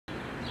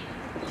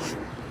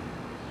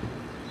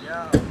Yo,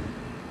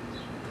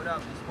 what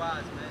up? It's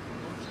Wise, man.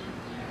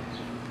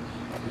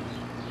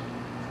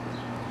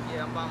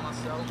 Yeah, I'm by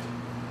myself.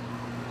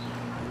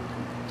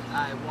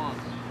 Alright, one.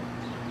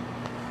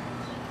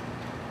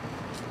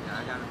 Yeah,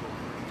 I gotta go.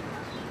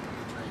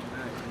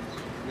 Alright.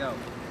 Yo,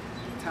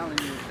 I'm telling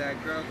you, if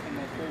that girl come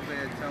up over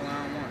here, tell her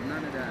I don't want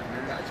none of that,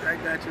 man. I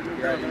got you.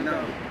 You already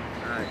know.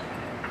 Alright.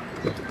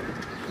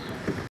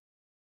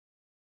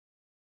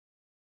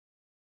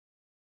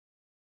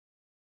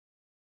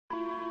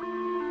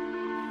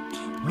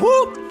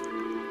 Whoop!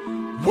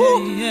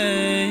 Whoop!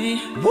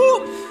 Yeah.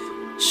 Whoop!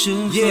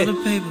 Shootin' for the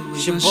paper.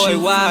 It's your boy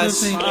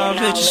Wise.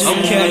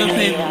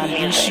 Okay.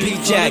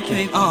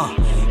 P-Jacket.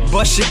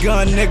 Bust your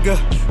gun, nigga.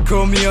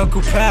 Call me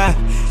Uncle Pie.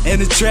 And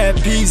the trap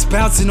beats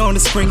bouncing on the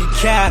springy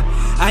cap.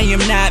 I am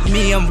not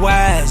me, I'm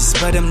wise,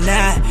 but I'm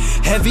not.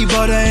 Heavy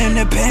butter in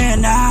the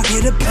pan, I'll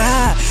get a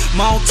pie.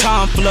 My old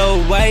time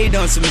flow, wait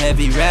on some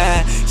heavy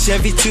ride.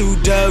 Chevy 2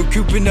 dope,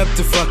 cooping up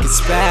the fucking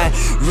spot.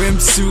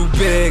 Rims too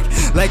big,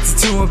 like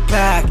the 2 and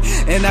pack.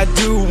 And I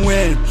do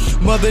win.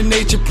 Mother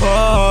Nature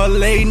paw,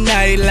 late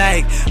night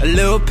like a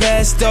little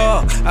past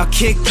dog. I'll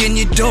kick in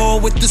your door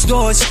with the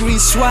store screen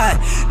SWAT.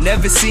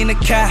 Never seen a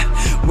cop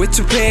with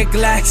 2 pair of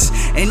Glocks.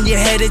 And you're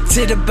headed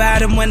to the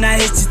bottom when I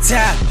hit the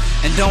top.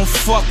 And don't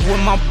fuck with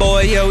my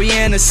boy, yo, he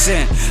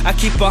innocent. I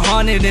keep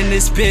 100 in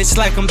this bitch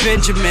like I'm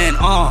Benjamin,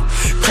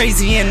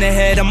 crazy in the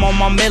head, I'm on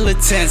my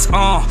militants,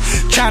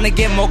 trying to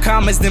get more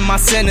comments than my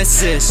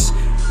sentences.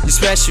 You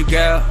special,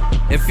 girl,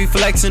 if you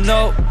flexin'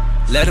 though,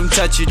 let him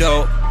touch you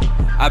though.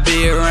 I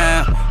be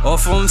around,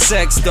 off on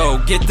sex though.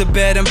 Get to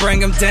bed and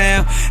bring him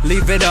down.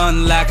 Leave it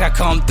unlocked, I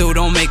come through,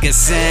 don't make a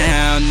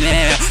sound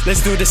now.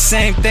 Let's do the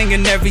same thing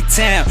in every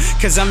town.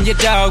 Cause I'm your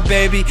dog,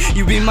 baby,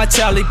 you be my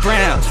Charlie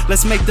Brown.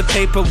 Let's make the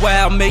paper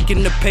while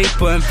making the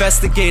paper.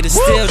 Investigators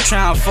still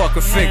trying to fuck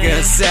a figure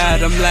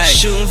aside. I'm like,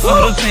 shooting for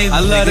the paper. I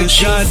love the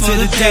gun to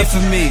the death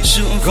of me.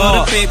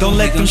 God, don't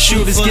let them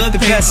shooters get the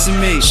best of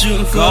me.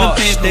 God,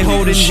 they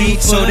holding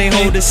heat, so they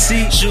hold a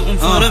seat.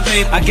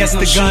 I guess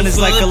the gun is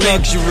like a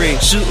luxury.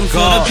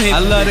 God, I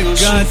love the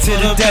gun to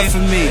the death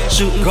of me.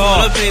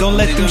 God, don't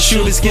let them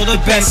shooters get the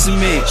best of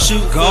me.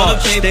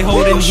 God, they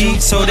holding heat,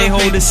 so they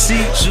hold a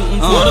seat.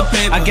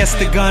 I guess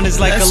the gun is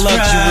like a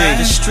luxury.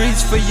 The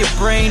streets for your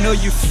brain or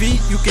your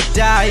feet. You could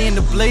die in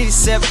the blaze,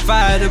 set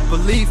fire to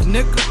belief,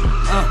 nigga.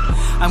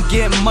 I'm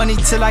getting money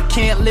till I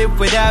can't live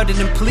without it.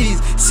 And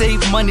please,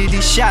 save money,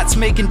 these shots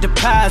making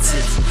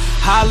deposits.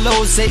 High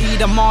lows, they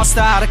eat a monster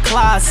out of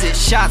closet.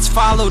 Shots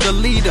follow the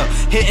leader,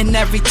 hitting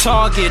every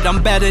target.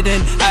 I'm better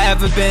than I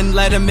ever been.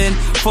 Let him in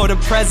for the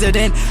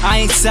president. I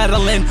ain't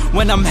settling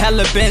when I'm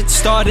hella bent.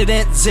 Started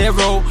at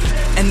 0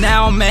 and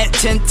now I'm at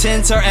 10.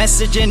 Her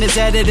estrogen is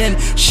editing.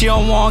 She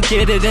don't want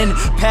get it in.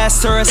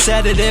 Passed her a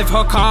sedative.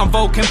 Her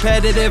convo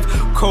competitive.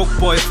 Coke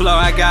boy flow,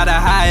 I gotta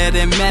higher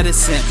than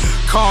medicine.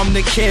 Calm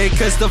the kid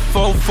cause the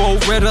fofo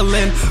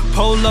Ritalin.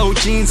 Polo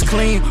jeans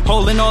clean,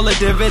 holding all the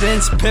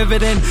dividends.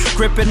 Pivoting,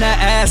 gripping the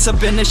ass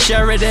up in the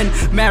Sheridan.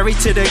 Married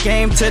to the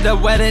game, to the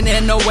wedding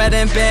in the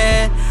wedding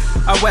band.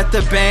 I wet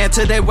the band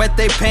till they wet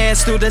their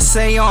pants. Through the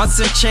seance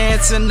and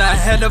chance in the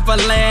head of a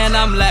land.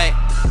 I'm like,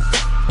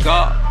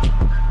 God,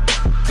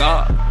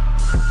 God.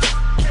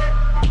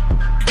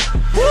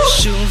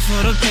 Shooting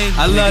for the paper.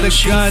 I love the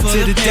gun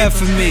to the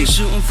death of me.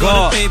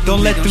 God,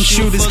 don't let them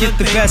shooters get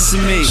the best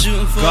of me.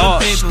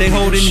 God, they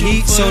holding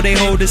heat, so they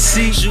hold a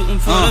seat.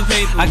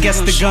 I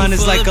guess the gun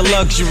is like a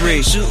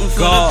luxury.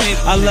 God,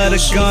 I love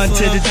the gun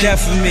to the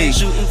death of me.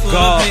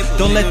 God,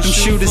 don't let them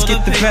shooters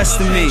get the best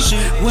of me.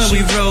 When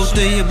we roll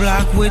through your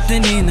block with the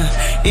Nina,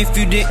 if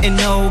you didn't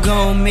know,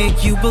 gon'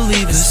 make you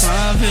believe us.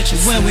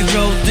 When we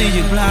roll through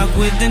your block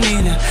with the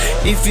Nina,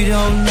 if you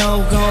don't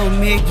know, gon'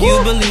 make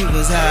you believe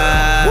us.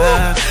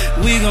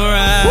 We gon'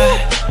 ride.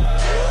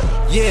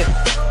 Yeah,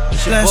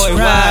 it's your boy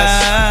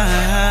Wise.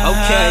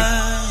 Okay,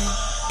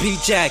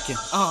 P-Jacket.